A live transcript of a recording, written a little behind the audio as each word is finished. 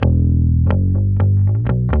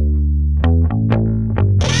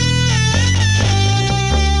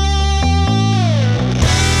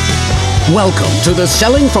Welcome to the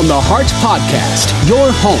Selling from the Heart podcast,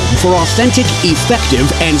 your home for authentic, effective,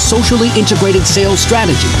 and socially integrated sales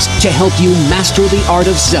strategies to help you master the art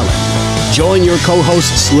of selling. Join your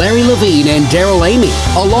co-hosts Larry Levine and Darrell Amy,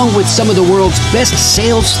 along with some of the world's best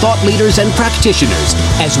sales thought leaders and practitioners,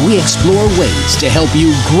 as we explore ways to help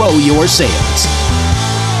you grow your sales.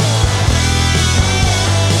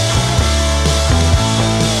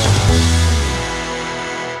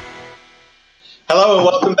 Hello and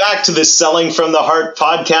welcome back to the Selling from the Heart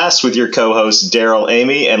podcast with your co-hosts Darrell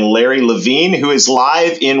Amy and Larry Levine, who is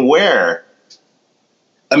live in where?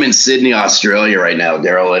 I'm in Sydney, Australia right now,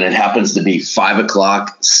 Darrell, and it happens to be 5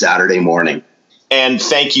 o'clock Saturday morning. And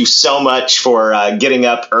thank you so much for getting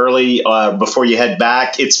up early before you head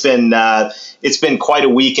back. It's been quite a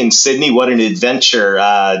week in Sydney. What an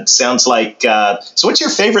adventure! Sounds like. So, what's your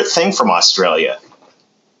favorite thing from Australia?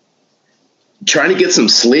 Trying to get some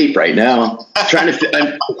sleep right now.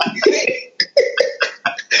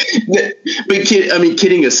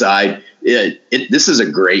 Kidding aside, this is a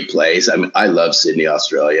great place. I love Sydney,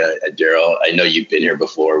 Australia. Darrell, I know you've been here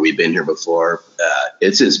before. We've been here before.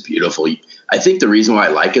 It's just beautiful. I think the reason why I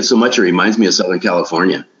like it so much, it reminds me of Southern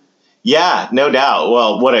California. Yeah, no doubt.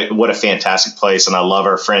 Well, what a fantastic place. And I love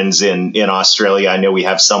our friends in Australia. I know we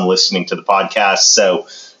have some listening to the podcast. So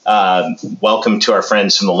welcome to our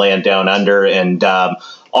friends from the land down under, and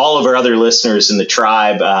all of our other listeners in the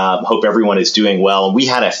tribe. Hope everyone is doing well. And we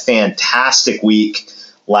had a fantastic week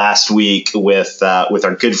last week with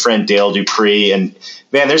our good friend Dale Dupree. And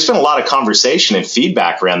man, there's been a lot of conversation and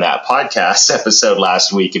feedback around that podcast episode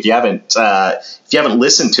last week. If you haven't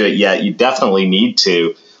listened to it yet, you definitely need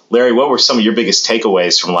to. Larry, what were some of your biggest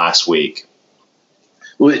takeaways from last week?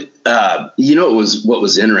 Well, what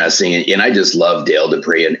was interesting, and I just love Dale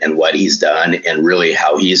Dupree and what he's done, and really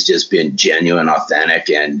how he's just been genuine, authentic,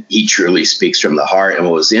 and he truly speaks from the heart. And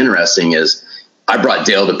what was interesting is I brought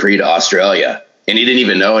Dale Dupree to Australia, and he didn't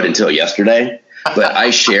even know it until yesterday. But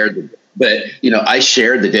I shared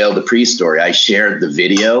the Dale Dupree story. I shared the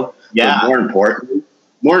video. Yeah. But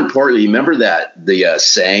more importantly, remember the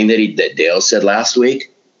saying that Dale said last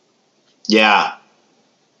week? Yeah.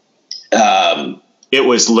 It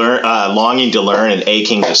was longing to learn and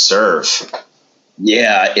aching to serve.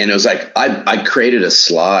 Yeah, and it was like I created a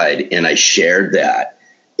slide and I shared that.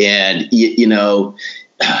 And,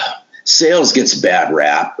 sales gets a bad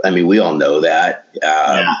rap. I mean, we all know that.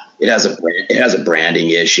 It has a branding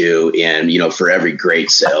issue. And, for every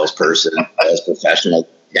great salesperson, sales professional,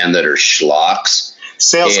 and that are schlocks.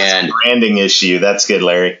 Sales has a branding issue. That's good,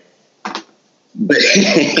 Larry. But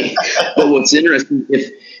what's interesting,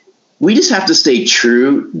 we just have to stay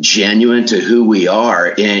true, genuine to who we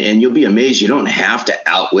are. And you'll be amazed. You don't have to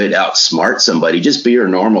outsmart somebody. Just be your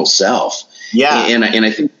normal self. Yeah. And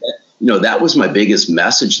I think that was my biggest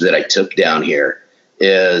message that I took down here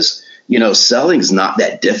is, selling's not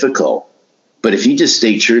that difficult. But if you just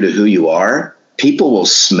stay true to who you are, people will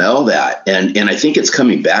smell that. And I think it's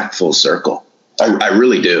coming back full circle. I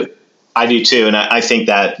really do. I do too, and I think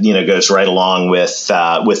that goes right along with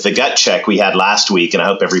the gut check we had last week, and I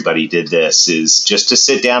hope everybody did this, is just to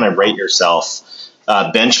sit down and rate yourself,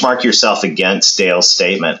 benchmark yourself against Dale's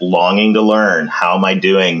statement, longing to learn. How am I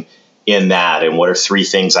doing in that, and what are 3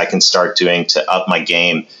 things I can start doing to up my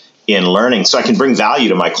game in learning so I can bring value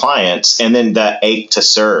to my clients, and then the ache to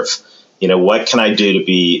serve. What can I do to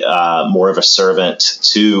be more of a servant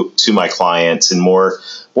to my clients and more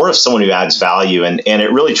of someone who adds value? And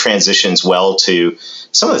it really transitions well to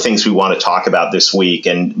some of the things we want to talk about this week.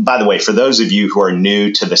 And by the way, for those of you who are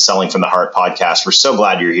new to the Selling from the Heart podcast, we're so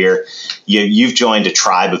glad you're here. You've joined a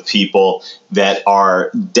tribe of people that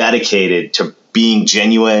are dedicated to being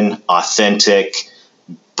genuine, authentic,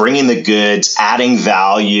 bringing the goods, adding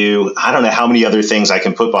value. I don't know how many other things I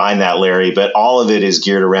can put behind that, Larry, but all of it is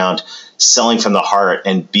geared around selling from the heart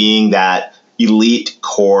and being that elite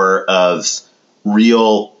core of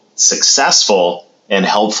real successful and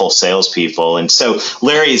helpful salespeople. And so,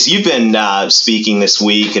 Larry, as you've been speaking this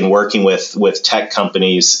week and working with tech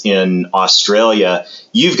companies in Australia,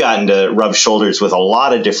 you've gotten to rub shoulders with a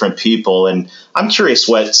lot of different people. And I'm curious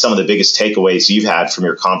what some of the biggest takeaways you've had from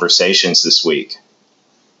your conversations this week.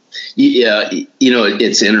 Yeah,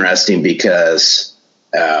 it's interesting because,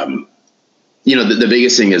 the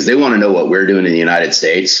biggest thing is they want to know what we're doing in the United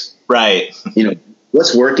States. Right.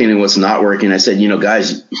 What's working and what's not working. I said,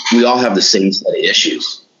 guys, we all have the same set of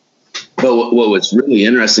issues. But what was really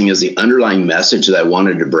interesting is the underlying message that I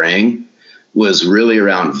wanted to bring was really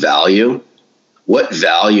around value. What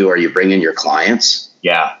value are you bringing your clients?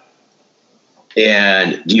 Yeah.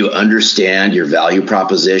 And do you understand your value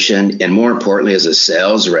proposition? And more importantly, as a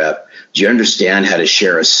sales rep, Do you understand how to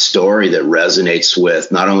share a story that resonates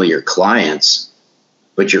with not only your clients,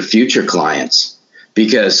 but your future clients?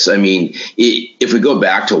 Because, I mean, if we go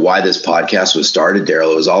back to why this podcast was started,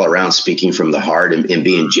 Darrell, it was all around speaking from the heart and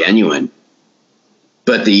being genuine.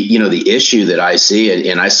 But the issue that I see,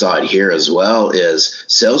 and I saw it here as well, is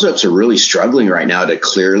sales reps are really struggling right now to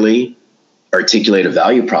clearly articulate a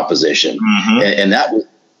value proposition. Mm-hmm.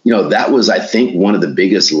 And that was, I think, one of the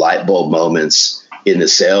biggest light bulb moments in the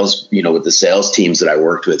sales, with the sales teams that I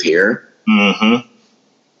worked with here. Mm-hmm.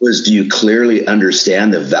 Was, do you clearly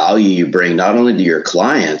understand the value you bring not only to your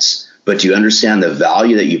clients, but do you understand the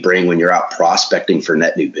value that you bring when you're out prospecting for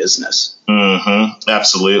net new business? Mm-hmm.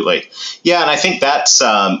 Absolutely. Yeah. And I think that's,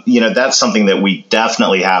 that's something that we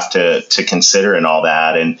definitely have to consider in all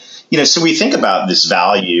that. And, so we think about this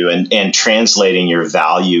value and translating your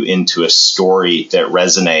value into a story that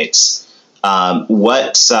resonates.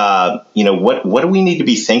 What do we need to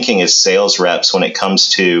be thinking as sales reps when it comes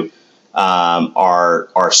to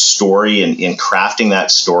our story and crafting that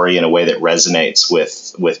story in a way that resonates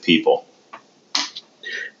with people?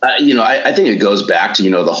 I think it goes back to,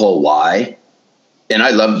 the whole why. And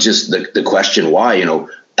I love just the question why.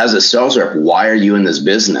 As a sales rep, why are you in this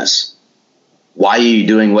business? Why are you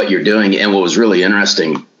doing what you're doing? And what was really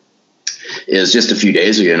interesting is just a few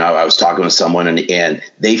days ago, I was talking with someone and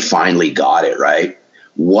they finally got it, right?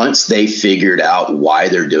 Once they figured out why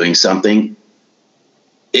they're doing something,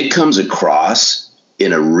 it comes across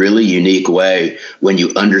in a really unique way when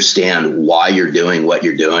you understand why you're doing what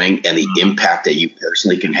you're doing and the impact that you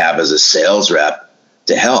personally can have as a sales rep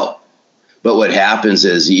to help. But what happens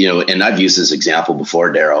is, and I've used this example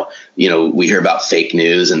before, Darrell, we hear about fake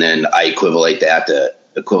news and then I equivalent that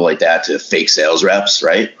to fake sales reps,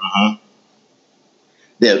 right? Mm-hmm.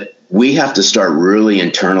 That we have to start really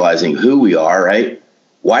internalizing who we are, right?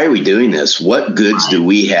 Why are we doing this? What goods do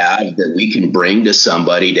we have that we can bring to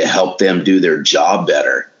somebody to help them do their job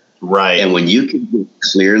better? Right. And when you can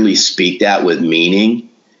clearly speak that with meaning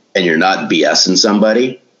and you're not BSing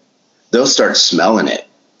somebody, they'll start smelling it.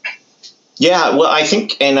 Yeah, well, I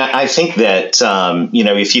think that,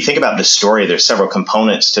 if you think about the story, there's several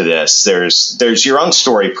components to this. There's your own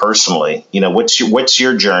story personally. What's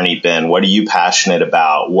your journey been? What are you passionate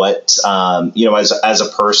about? What, as a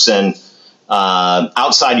person,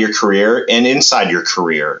 outside your career and inside your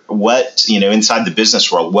career, what, inside the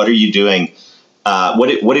business world, what are you doing?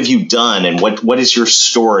 What have you done, and what is your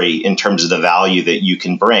story in terms of the value that you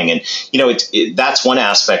can bring? And that's one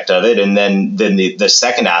aspect of it, and then the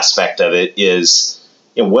second aspect of it is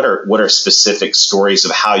what are specific stories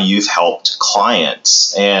of how you've helped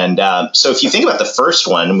clients. And so if you think about the first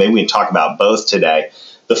one, maybe we can talk about both today.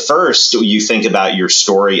 The first, you think about your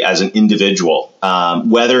story as an individual,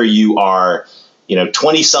 whether you are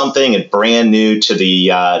 20 something and brand new to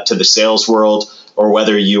the sales world, or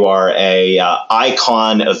whether you are a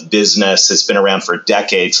icon of business that's been around for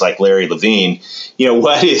decades, like Larry Levine.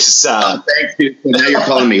 What is? Thank you. Now you're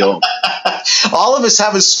calling me old. All of us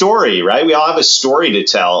have a story, right? We all have a story to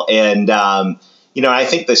tell, and I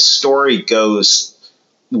think the story goes.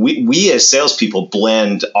 We as salespeople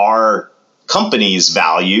blend our company's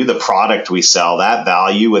value, the product we sell, that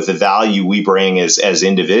value with the value we bring as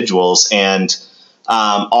individuals, and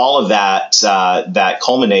all of that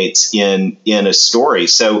culminates in a story.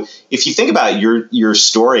 So if you think about your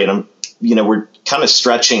story, and we're kind of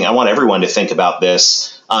stretching, I want everyone to think about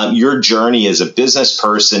this. Your journey as a business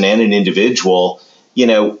person and an individual,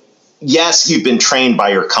 yes, you've been trained by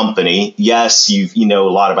your company. Yes, you know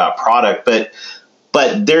a lot about product, but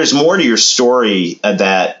there's more to your story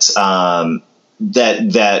that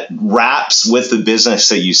wraps with the business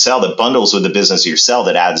that you sell, that bundles with the business you sell,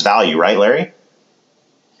 that adds value, right, Larry?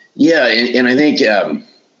 Yeah, and I think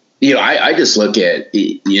I just look at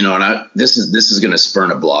and this is going to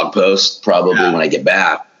spurn a blog post probably when I get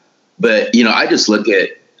back, but I just look at,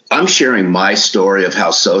 I'm sharing my story of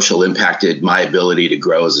how social impacted my ability to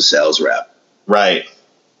grow as a sales rep. Right.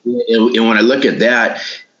 And when I look at that,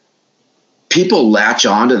 people latch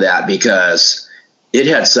onto that because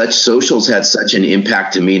socials had such an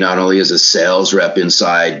impact to me, not only as a sales rep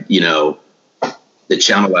inside the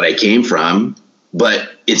channel that I came from, but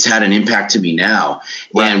it's had an impact to me now.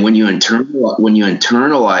 Right. And when you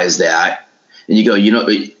internalize that and you go,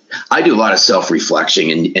 I do a lot of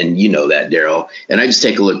self-reflection and that, Darrell. And I just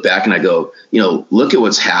take a look back and I go, look at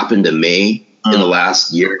what's happened to me in the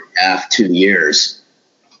last year and a half, 2 years.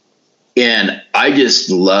 And I just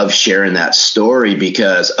love sharing that story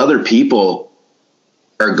because other people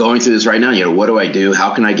are going through this right now. What do I do?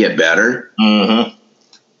 How can I get better? Mm-hmm.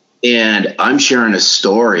 And I'm sharing a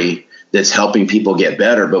story that's helping people get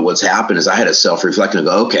better. But what's happened is I had to self-reflect and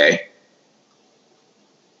go, okay,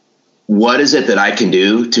 what is it that I can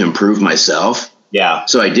do to improve myself? Yeah.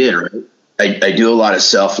 So I did, right? I do a lot of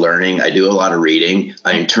self-learning. I do a lot of reading.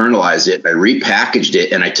 I internalized it. I repackaged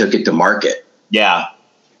it, and I took it to market. Yeah.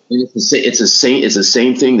 And it's the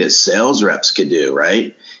same thing that sales reps could do,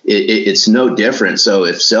 right? It's no different. So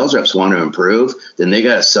if sales reps want to improve, then they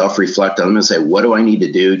got to self-reflect on them and say, what do I need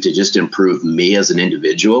to do to just improve me as an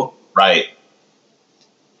individual? Right.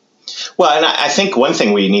 Well, and I think one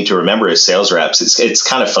thing we need to remember as sales reps, it's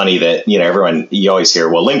kind of funny that, you always hear,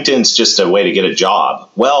 well, LinkedIn's just a way to get a job.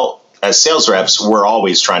 Well, as sales reps, we're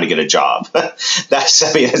always trying to get a job. That's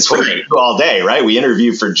what we do all day, right? We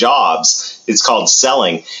interview for jobs. It's called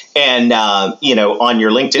selling. And, on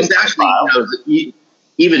your LinkedIn profile.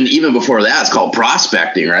 Even before that, it's called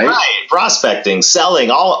prospecting, right? Right. Prospecting, selling,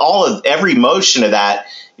 every motion of that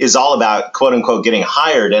is all about, quote unquote, getting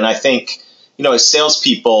hired. And I think, as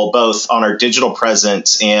salespeople, both on our digital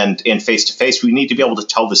presence and face to face, we need to be able to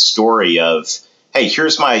tell the story of, hey,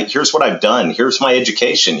 here's what I've done. Here's my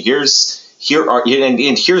education. And here's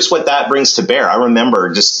what that brings to bear. I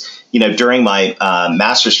remember just, during my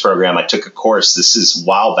master's program, I took a course. This is a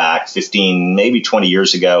while back, 15, maybe 20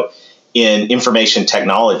 years ago, in information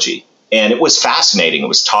technology. And it was fascinating. It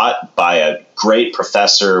was taught by a great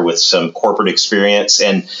professor with some corporate experience.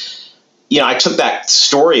 And I took that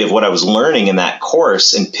story of what I was learning in that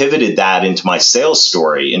course and pivoted that into my sales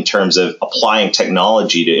story in terms of applying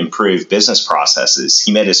technology to improve business processes.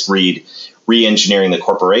 He made us read Re-Engineering the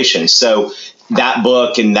Corporation. So that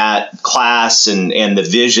book and that class and the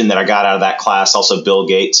vision that I got out of that class, also Bill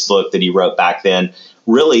Gates' book that he wrote back then,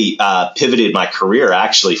 really pivoted my career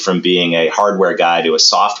actually from being a hardware guy to a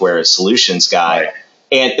software solutions guy.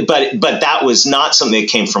 Right. But that was not something that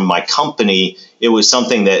came from my company. It was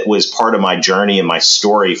something that was part of my journey and my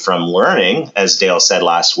story from learning, as Dale said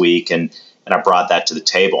last week, and I brought that to the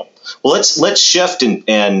table. Well, let's shift and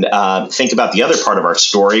think about the other part of our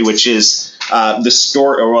story, which is the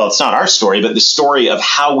story. Or well, it's not our story, but the story of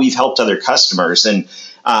how we've helped other customers. And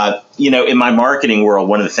in my marketing world,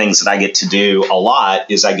 one of the things that I get to do a lot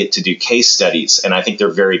is I get to do case studies, and I think they're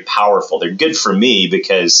very powerful. They're good for me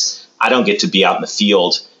because I don't get to be out in the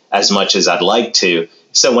field as much as I'd like to.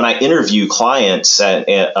 So when I interview clients that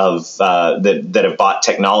have bought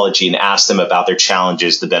technology and ask them about their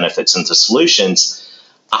challenges, the benefits, and the solutions,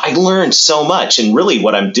 I learned so much. And really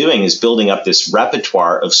what I'm doing is building up this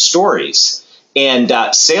repertoire of stories. And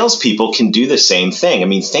salespeople can do the same thing. I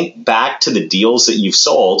mean, think back to the deals that you've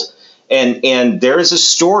sold. And there is a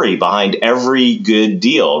story behind every good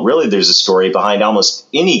deal. Really, there's a story behind almost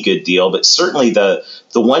any good deal, but certainly the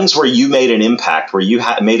ones where you made an impact, where you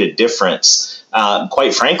made a difference,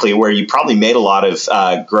 quite frankly, where you probably made a lot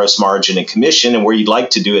of gross margin and commission and where you'd like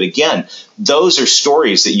to do it again. Those are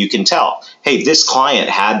stories that you can tell. Hey, this client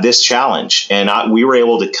had this challenge and we were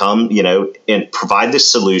able to come, and provide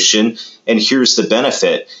this solution, and here's the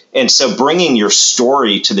benefit. And so bringing your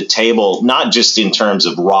story to the table, not just in terms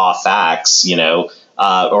of raw facts,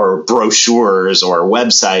 or brochures or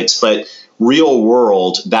websites, but real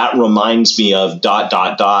world, that reminds me of ...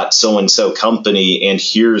 so-and-so company. And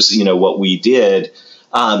here's, what we did.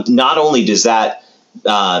 Not only does that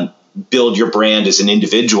build your brand as an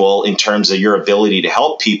individual in terms of your ability to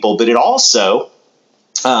help people, but it also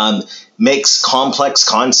makes complex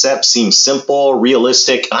concepts seem simple,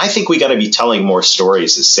 realistic. And I think we got to be telling more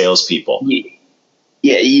stories as salespeople.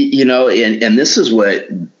 Yeah, and this is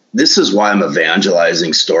why I'm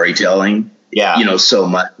evangelizing storytelling. Yeah, so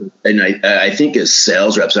much. And I think as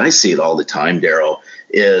sales reps, and I see it all the time, Darrell,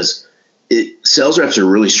 sales reps are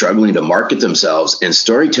really struggling to market themselves, and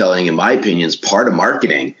storytelling, in my opinion, is part of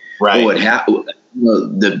marketing. Right.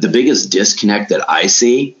 The biggest disconnect that I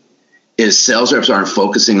see is sales reps aren't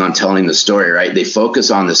focusing on telling the story, right? They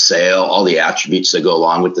focus on the sale, all the attributes that go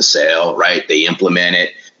along with the sale, right? They implement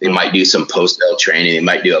it. They might do some post-sale training. They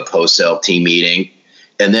might do a post-sale team meeting.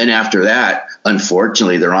 And then after that,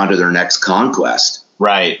 unfortunately, they're on to their next conquest.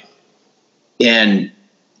 Right. And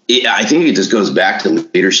I think it just goes back to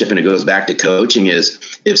leadership, and it goes back to coaching,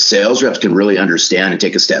 is if sales reps can really understand and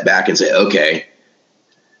take a step back and say, okay,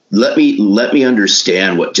 let me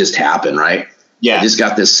understand what just happened, right? Yeah. I just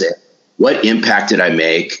got this sale. What impact did I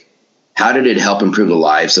make? How did it help improve the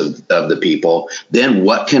lives of the people? Then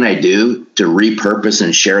what can I do to repurpose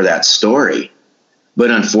and share that story?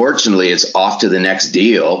 But unfortunately, it's off to the next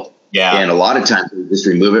deal. Yeah. And a lot of times they just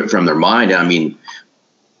remove it from their mind. I mean,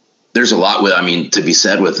 there's a lot to be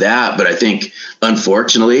said with that. But I think,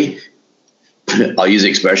 unfortunately, I'll use the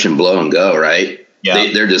expression blow and go, right?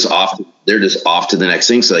 Yeah. They're just off to the next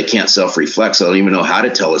thing, so they can't self-reflect. So they don't even know how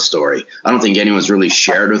to tell a story. I don't think anyone's really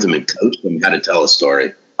shared with them and coached them how to tell a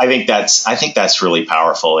story. I think that's really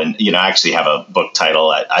powerful. And, I actually have a book title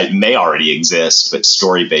that I may already exist, but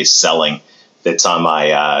story-based selling, that's on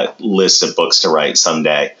my list of books to write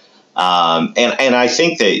someday. And I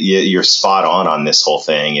think that you're spot on this whole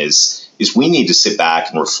thing is we need to sit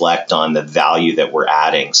back and reflect on the value that we're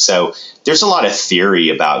adding. So there's a lot of theory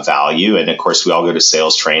about value. And of course, we all go to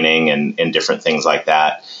sales training and different things like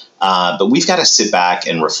that. But we've got to sit back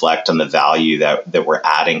and reflect on the value that we're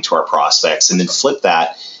adding to our prospects and then flip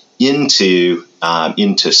that into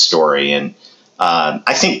story. And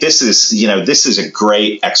I think this is a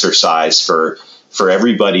great exercise for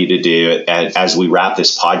everybody to do as we wrap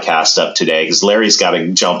this podcast up today, because Larry's got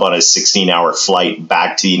to jump on a 16-hour flight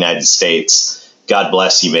back to the United States. God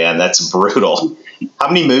bless you, man. That's brutal. How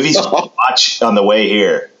many movies did you watch on the way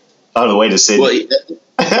here, on the way to Sydney?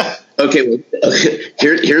 Well, okay.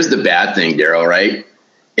 Here's the bad thing, Darrell, right?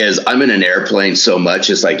 Is I'm in an airplane so much,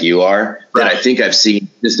 just like you are, that I think I've seen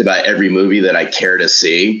just about every movie that I care to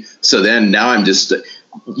see. So then now I'm just...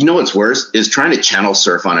 You know what's worse is trying to channel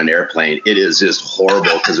surf on an airplane. It is just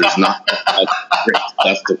horrible because there's not great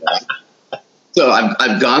stuff to watch. So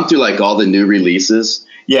I've gone through like all the new releases.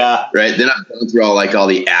 Yeah. Right. Then I've gone through all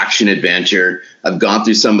the action adventure. I've gone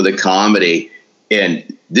through some of the comedy,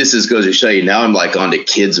 and this goes to show you now I'm like on to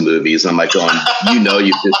kids movies. I'm like going, you've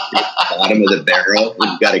just hit the bottom of the barrel.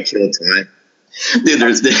 You've got to kill time. Dude,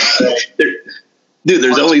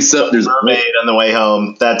 there's only so there's Mermaid on the way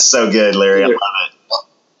home. That's so good, Larry. I love it.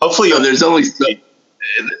 Hopefully, there's only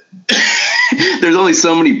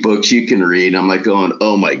so many books you can read. I'm like going,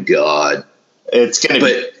 oh my God. It's going to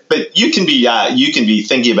be, but you can be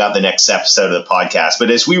thinking about the next episode of the podcast. But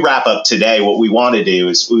as we wrap up today, what we want to do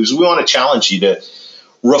is we want to challenge you to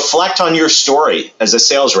reflect on your story as a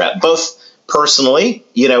sales rep, both personally,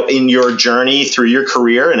 in your journey through your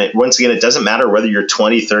career. And once again, it doesn't matter whether you're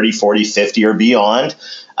 20, 30, 40, 50 or beyond.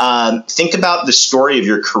 Think about the story of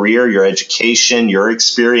your career, your education, your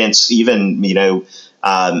experience, even,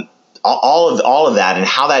 all of that and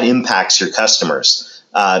how that impacts your customers,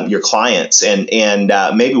 your clients. And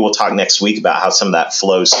maybe we'll talk next week about how some of that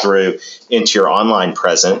flows through into your online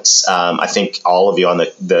presence. I think all of you on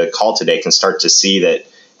the call today can start to see that,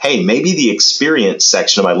 hey, maybe the experience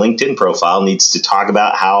section of my LinkedIn profile needs to talk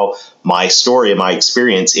about how my story and my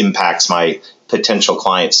experience impacts my potential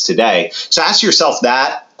clients today. So ask yourself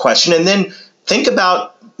that question, and then think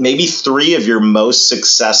about maybe 3 of your most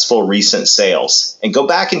successful recent sales and go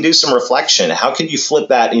back and do some reflection. How can you flip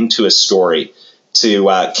that into a story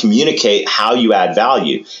to communicate how you add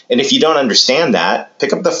value? And if you don't understand that,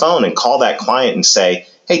 pick up the phone and call that client and say,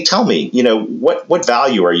 hey, tell me, what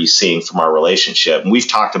value are you seeing from our relationship? And we've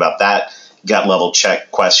talked about that gut level check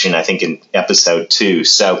question, I think, in episode 2.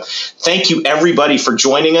 So thank you, everybody, for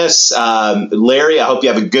joining us. Larry, I hope you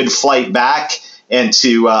have a good flight back. And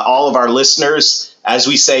to all of our listeners, as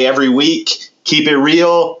we say every week, keep it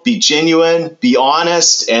real, be genuine, be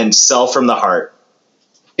honest, and sell from the heart.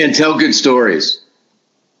 And tell good stories.